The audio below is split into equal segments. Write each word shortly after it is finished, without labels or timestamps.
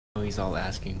He's all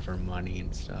asking for money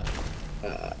and stuff.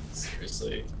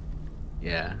 Seriously?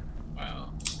 Yeah. Wow.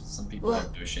 Some people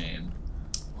have no shame.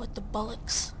 What the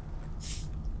bollocks?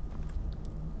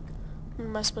 What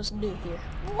am I supposed to do here?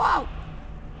 Wow!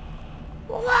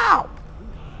 Wow!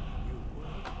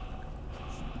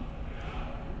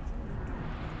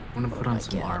 I want to put on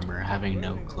some God. armor. Having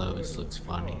no clothes looks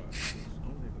funny.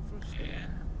 Yeah.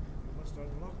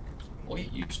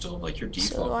 Wait, you still have like your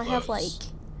default So do I have like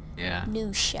clothes. Yeah.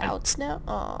 new shouts now?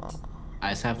 Oh.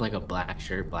 I just have like a black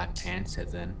shirt, black pants, and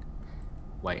then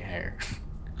white hair.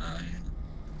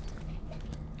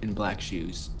 And black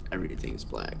shoes. Everything's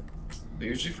black. But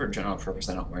usually for general purpose,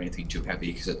 I don't wear anything too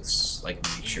heavy because it's like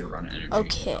makes you run energy.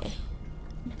 Okay.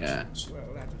 Yeah.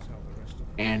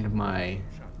 And my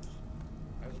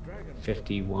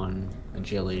 51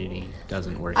 agility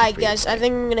doesn't work. Alright guys, I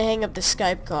think I'm gonna hang up the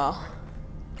Skype call.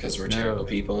 Because we're terrible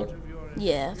people.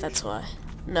 Yeah, that's why.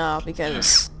 No,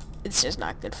 because it's just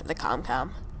not good for the ComCom.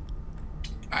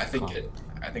 I think it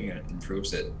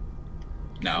improves it.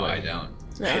 No, I don't.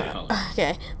 I don't.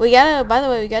 Okay. We gotta, by the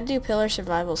way, we gotta do Pillar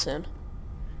Survival soon.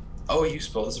 Oh, you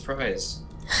spoiled the surprise.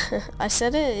 I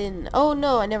said it in, oh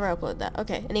no, I never uploaded that.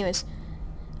 Okay, anyways.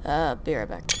 Be right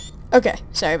back. Okay,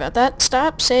 sorry about that.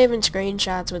 Stop saving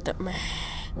screenshots with the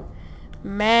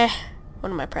meh.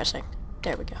 What am I pressing?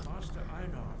 There we go.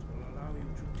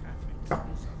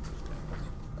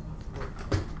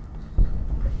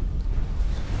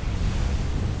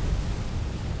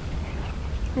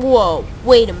 Whoa,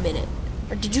 wait a minute.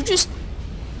 Or did you just...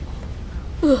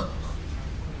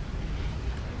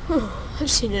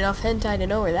 I've seen enough hentai to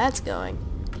know where that's going.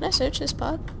 Can I search this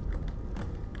pod?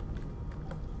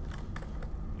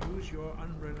 Use your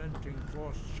unrelenting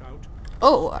force shout.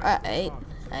 Oh, alright.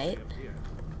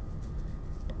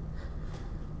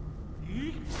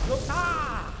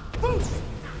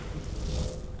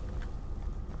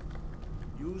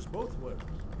 Use both words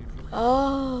if you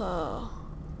Oh.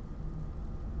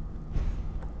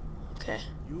 Okay,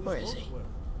 use where is both he? words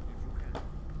if you can.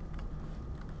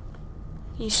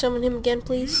 Can you summon him again,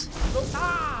 please?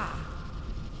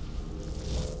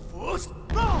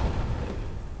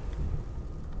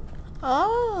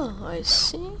 Oh, I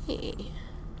see.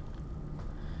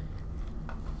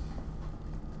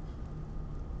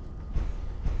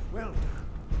 Well done.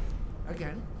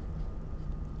 Again.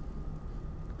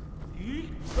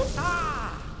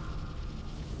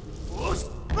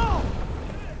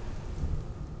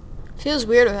 Feels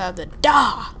weird to have the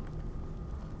da.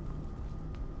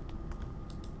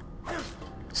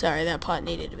 Sorry, that pot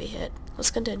needed to be hit. Let's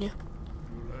continue.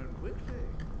 You learn quickly.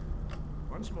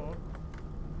 Once more.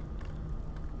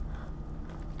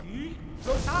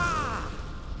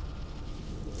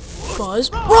 Fuzz.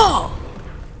 Raw.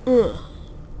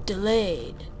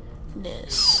 Delayedness.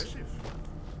 Impressive.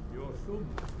 Your thumb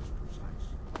is precise.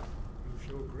 You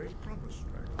show great promise,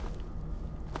 Dragon.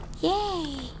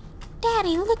 Yay!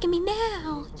 Daddy, look at me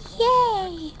now!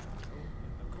 Yay!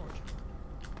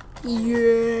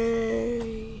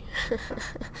 Yay!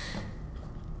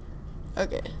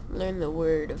 Okay, learn the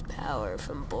word of power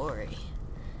from Bori.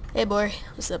 Hey, Bori,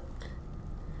 what's up?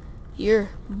 You're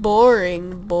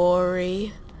boring,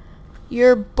 Bori.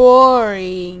 You're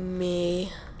boring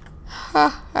me.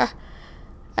 Ha ha.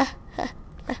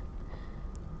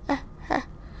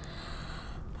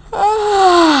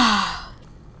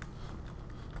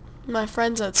 My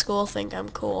friends at school think I'm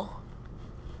cool.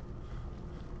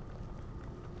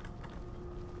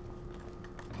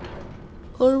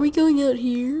 Are we going out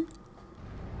here?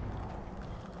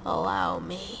 Allow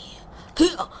me.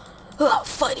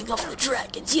 Fighting off the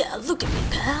dragons. Yeah, look at me,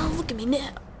 pal. Look at me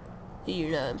now.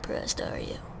 You're not impressed, are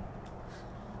you?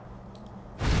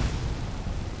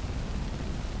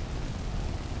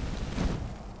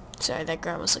 Sorry, that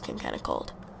ground was looking kind of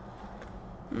cold.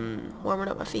 Warming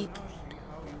up my feet.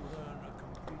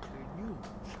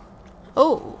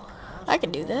 Oh, I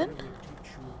can do that.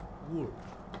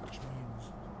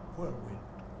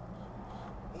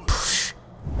 Poosh.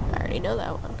 I already know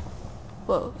that one.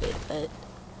 Whoa, wait, what?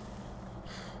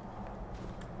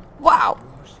 Wow!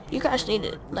 You guys need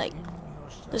it, like,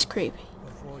 that's creepy.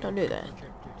 Don't do that.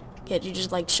 Can't you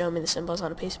just, like, show me the symbols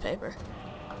on a piece of paper?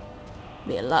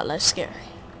 Be a lot less scary.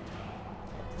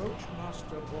 Approach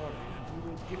Master Bori and he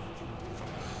will gift you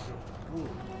with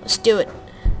wood. Let's do it.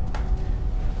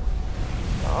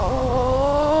 Oh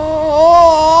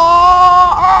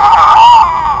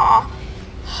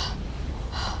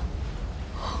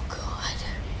god.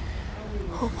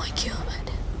 Oh my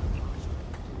god.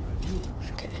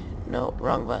 Okay. No,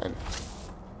 wrong button.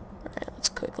 Alright, let's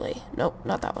quickly. Nope,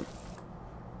 not that one.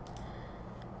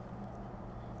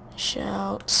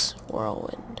 Shouts,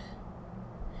 whirlwind.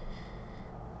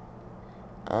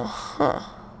 Uh-huh.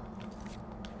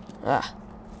 Ah.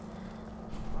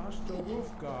 Master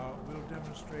Wolfgar will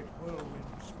demonstrate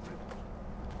whirlwind sprint.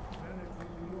 Then it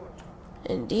will be your turn.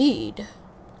 Indeed.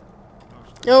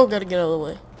 Master Oh, gotta get out of the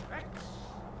way. Rex.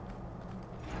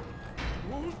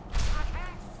 Wolf.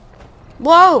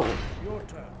 Whoa! Your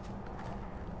turn.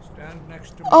 Stand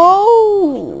next to me.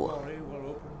 Oh! Master Bori will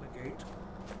open the gate.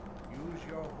 Use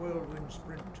your whirlwind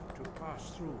sprint to pass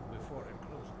through before it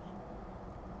closes.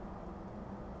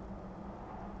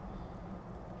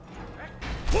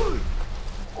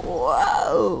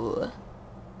 Whoa!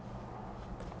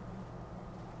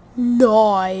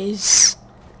 Nice.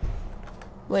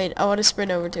 Wait, I want to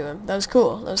sprint over to him. That was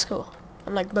cool. That was cool.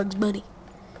 I'm like Bugs Bunny.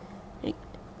 Your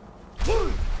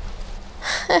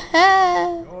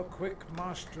quick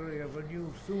mastery of a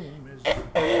new theme is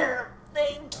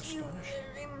Thank you astonishing.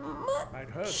 very much. I'd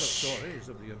heard the stories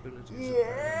of the abilities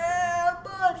Yeah, of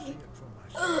buddy. see it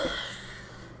for myself.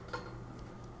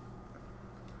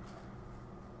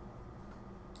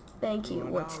 Thank you. You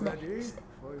are What's now ready next?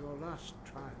 for your last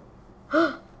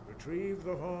trial. Retrieve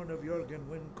the horn of Jürgen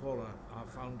Windcaller, our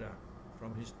founder,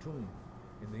 from his tomb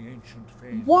in the ancient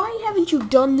fane. Why haven't you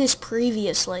done this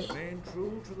previously? Remain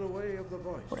true to the way of the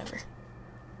voice. Whatever.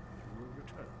 You will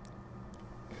return.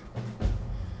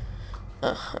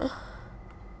 Uh-huh.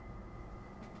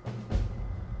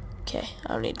 Okay,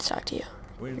 I don't need to talk to you.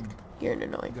 When You're an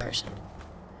annoying person.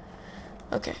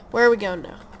 Okay, where are we going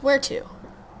now? Where to?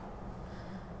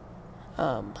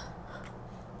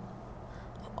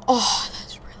 Oh,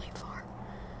 that's really far.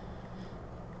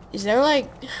 Is there, like,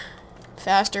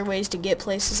 faster ways to get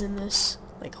places in this?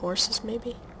 Like horses,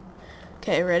 maybe?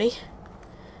 Okay, ready?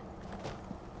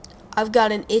 I've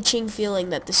got an itching feeling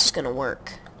that this is gonna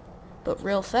work. But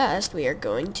real fast, we are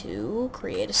going to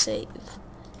create a save.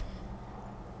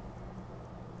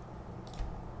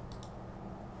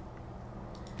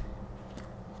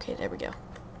 Okay, there we go.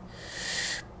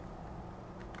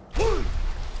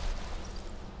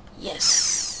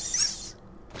 Yes.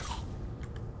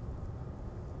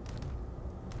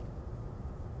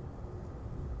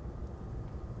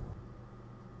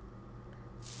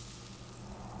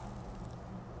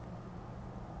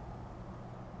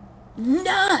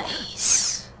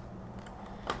 Nice.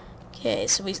 Okay,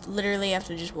 so we literally have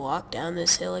to just walk down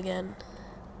this hill again.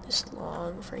 This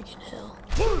long freaking hill.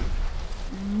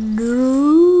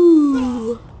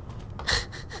 No.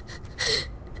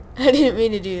 I didn't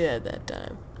mean to do that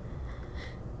time.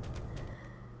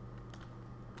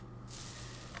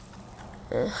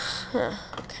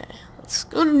 Okay, let's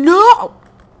go. No!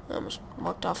 I almost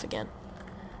walked off again.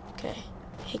 Okay.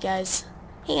 Hey guys.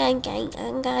 Hey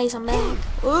guys, I'm back.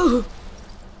 Ooh.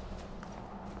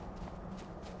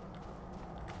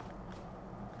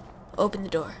 Open the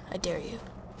door. I dare you.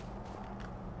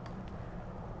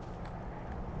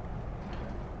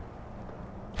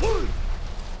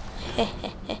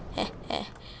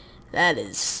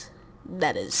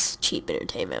 That is cheap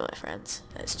entertainment, my friends.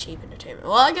 That's cheap entertainment.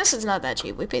 Well, I guess it's not that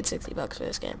cheap. We paid $60 for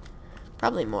this game.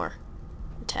 Probably more.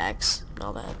 Tax and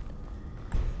all that.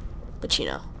 But you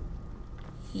know,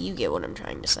 you get what I'm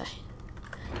trying to say.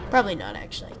 Probably not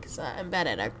actually, because I'm bad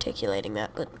at articulating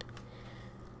that, but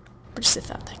just the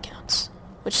thought that counts.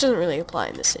 Which doesn't really apply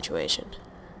in this situation.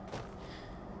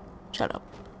 Shut up.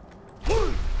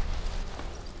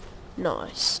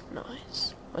 Nice,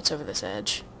 nice. What's over this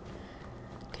edge?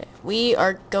 Okay, we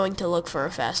are going to look for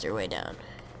a faster way down.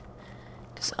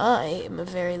 Because I am a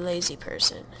very lazy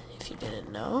person, if you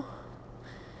didn't know.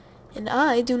 And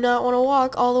I do not want to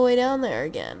walk all the way down there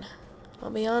again. I'll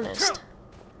be honest.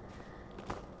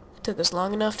 It took us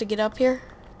long enough to get up here.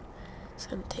 It's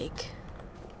going to take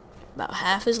about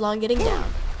half as long getting down.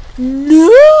 No!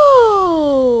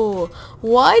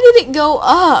 Why did it go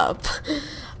up?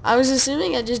 I was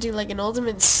assuming I'd just do like an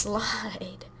ultimate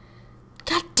slide.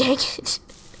 God dang it.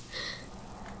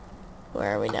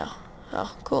 Where are we now?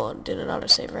 Oh, cool. I did an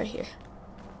autosave right here.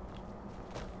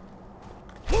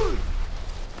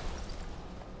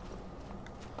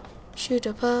 Shoot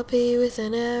a puppy with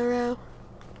an arrow.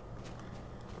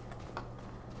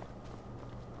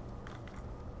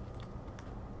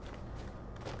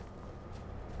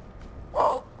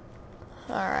 Oh.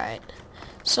 Alright.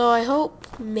 So I hope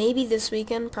maybe this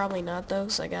weekend, probably not though,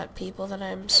 because I got people that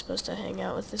I'm supposed to hang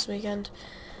out with this weekend.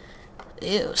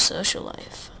 Ew, social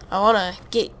life. I want to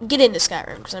get into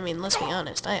Skyrim, because I mean, let's be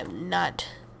honest, I have not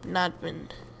been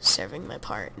serving my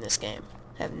part in this game.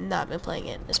 I have not been playing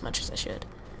it as much as I should.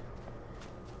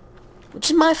 Which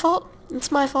is my fault.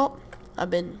 It's my fault. I've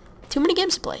been too many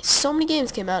games to play. So many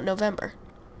games came out in November.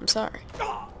 I'm sorry.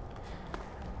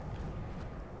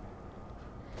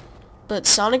 But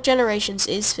Sonic Generations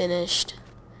is finished.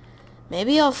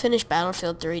 Maybe I'll finish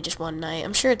Battlefield 3 just one night.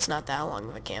 I'm sure it's not that long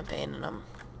of a campaign, and I'm...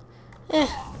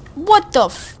 What the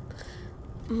f...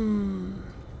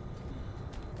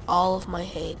 All of my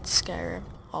hate, Skyrim.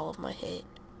 All of my hate.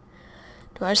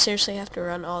 Do I seriously have to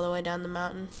run all the way down the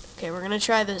mountain? Okay, we're gonna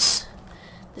try this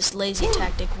lazy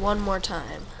tactic one more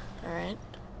time. Alright?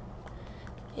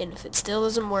 And if it still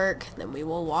doesn't work, then we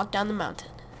will walk down the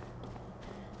mountain.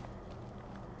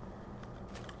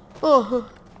 Oh.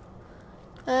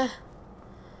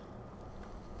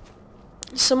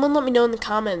 Someone let me know in the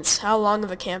comments how long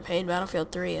of a campaign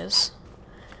Battlefield 3 is.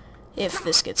 If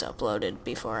this gets uploaded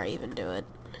before I even do it.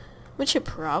 Which it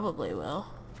probably will.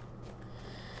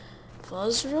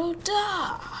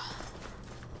 Fuzzroda!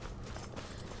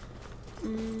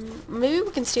 Maybe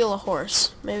we can steal a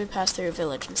horse. Maybe pass through a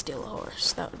village and steal a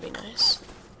horse. That would be nice.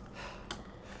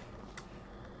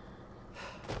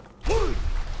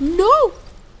 No!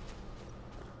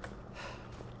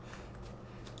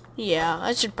 Yeah,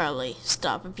 I should probably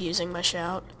stop abusing my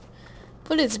shout.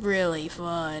 But it's really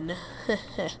fun.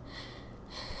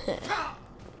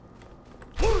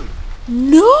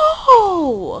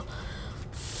 No!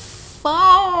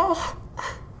 Fuck!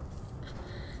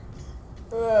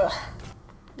 Ugh.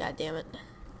 God damn it.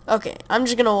 Okay, I'm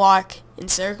just gonna walk in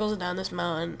circles down this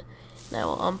mountain, and I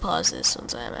will unpause this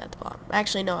once I am at the bottom.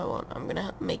 Actually, no, I won't. I'm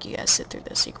gonna make you guys sit through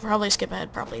this. You can probably skip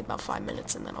ahead probably about 5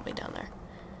 minutes, and then I'll be down there.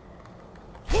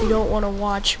 If you don't want to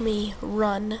watch me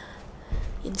run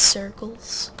in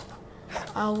circles,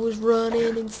 I was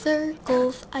running in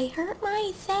circles. I hurt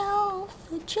myself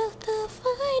just to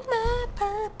find my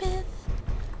purpose.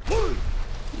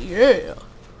 Yeah.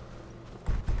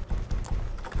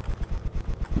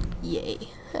 Yay.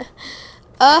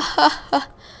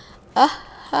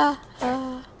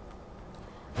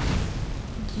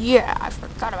 Yeah, I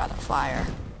forgot about the fire.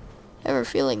 Ever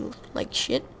feeling like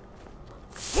shit?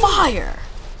 Fire!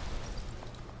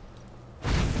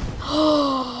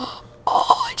 Oh,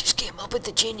 I just came up with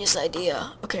the genius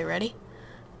idea. Okay, ready?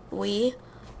 We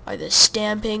are the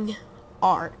Stamping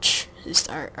Arch. This is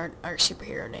our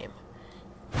superhero name.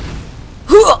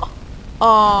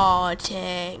 Oh,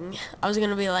 dang. I was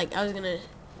gonna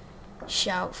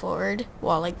shout forward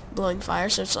while, like, blowing fire,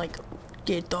 so it's like,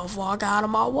 get the fuck out of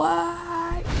my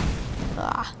way.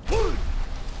 Ah.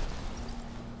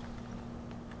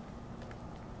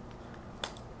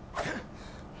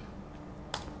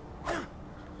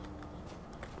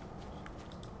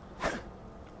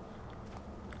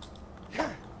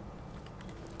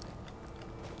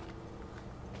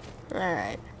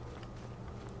 Alright.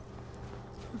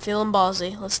 I'm feeling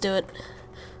ballsy. Let's do it.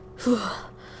 Whew.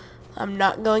 I'm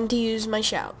not going to use my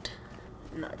shout.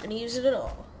 I'm not going to use it at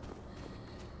all.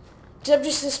 Except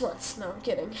just this once. No, I'm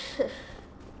kidding.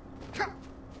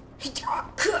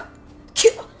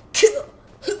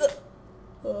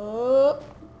 Oh.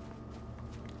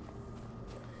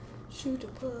 Shoot a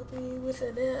puppy with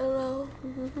an arrow.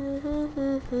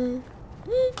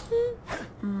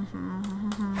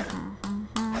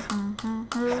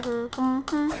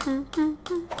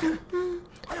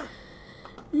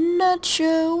 Not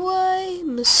sure why,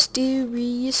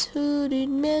 mysterious hooded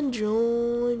man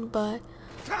joined by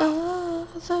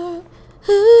other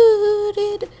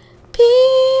hooded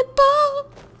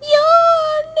people.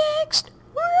 You're next.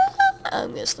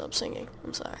 I'm gonna stop singing.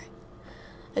 I'm sorry.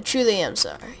 I truly am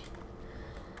sorry.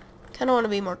 Kinda want to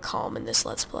be more calm in this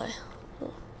Let's Play.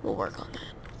 We'll work on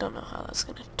that. Don't know how that's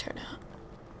gonna turn out.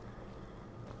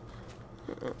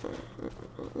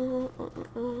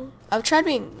 I've tried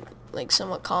being, like,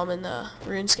 somewhat calm in the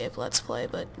RuneScape Let's Play,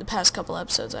 but the past couple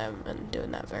episodes I haven't been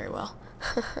doing that very well.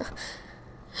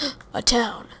 A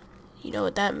town. You know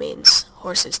what that means.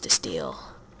 Horses to steal.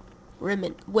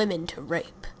 Women to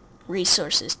rape.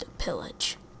 Resources to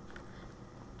pillage.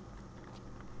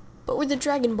 But we're the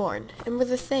Dragonborn, and we're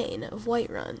the Thane of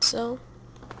Whiterun, so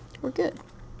we're good.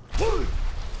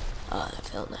 Oh, that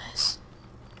felt nice.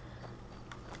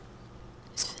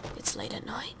 It's late at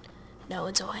night. No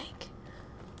one's awake.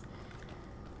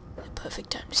 The perfect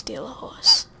time to steal a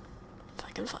horse. If I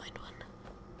can find one.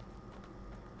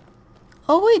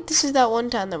 Oh wait, this is that one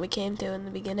town that we came to in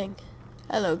the beginning.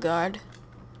 Hello, guard.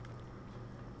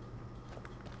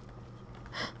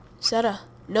 Is that a...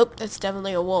 Nope, that's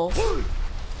definitely a wolf.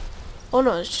 Oh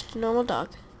no, it's just a normal dog.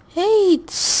 Hey,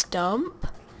 Stump.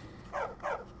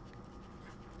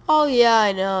 Oh yeah,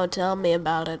 I know. Tell me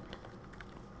about it.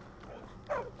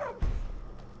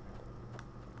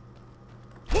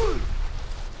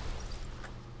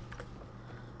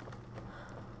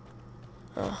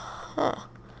 Uh-huh.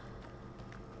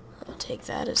 I'll take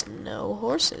that as no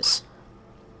horses.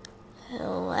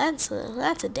 Hell, that's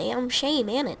a damn shame,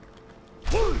 ain't it?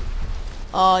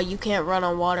 Oh, you can't run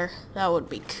on water. That would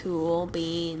be cool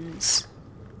beans.